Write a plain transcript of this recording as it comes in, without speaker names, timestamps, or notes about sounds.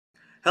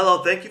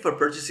Hello, thank you for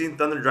purchasing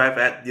ThunderDrive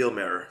at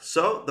DealMirror.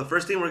 So the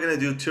first thing we're going to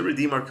do to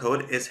redeem our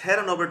code is head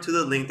on over to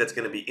the link that's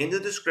going to be in the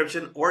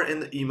description or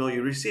in the email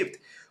you received,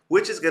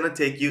 which is going to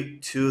take you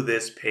to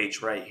this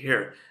page right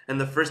here.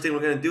 And the first thing we're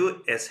going to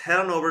do is head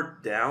on over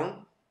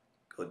down,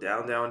 go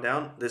down, down,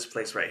 down, this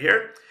place right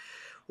here.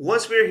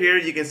 Once we're here,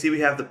 you can see we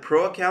have the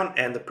pro account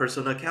and the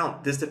personal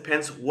account. This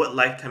depends what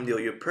lifetime deal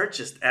you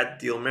purchased at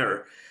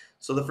DealMirror.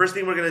 So the first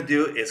thing we're going to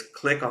do is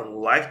click on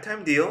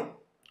lifetime deal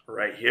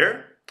right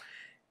here.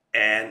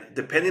 And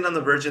depending on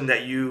the version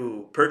that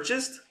you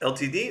purchased,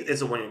 LTD is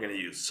the one you're going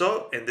to use.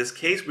 So in this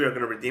case, we are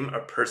going to redeem a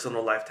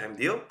personal lifetime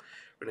deal.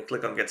 We're going to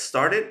click on Get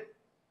Started.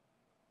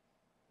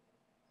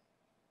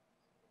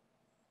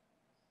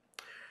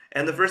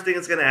 And the first thing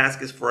it's going to ask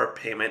is for our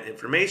payment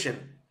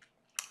information.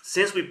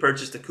 Since we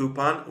purchased the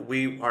coupon,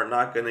 we are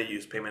not going to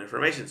use payment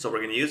information. So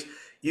we're going to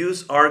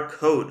use our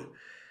code.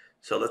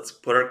 So let's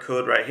put our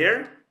code right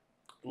here.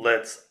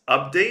 Let's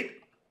update.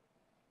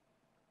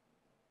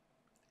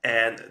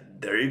 And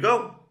there you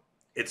go.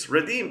 It's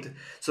redeemed.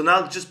 So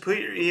now just put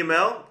your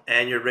email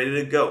and you're ready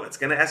to go. It's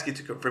going to ask you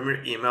to confirm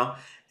your email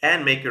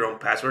and make your own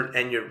password,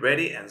 and you're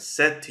ready and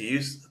set to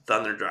use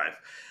ThunderDrive.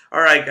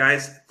 All right,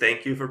 guys.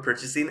 Thank you for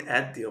purchasing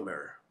at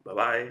DealMirror.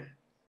 Bye-bye.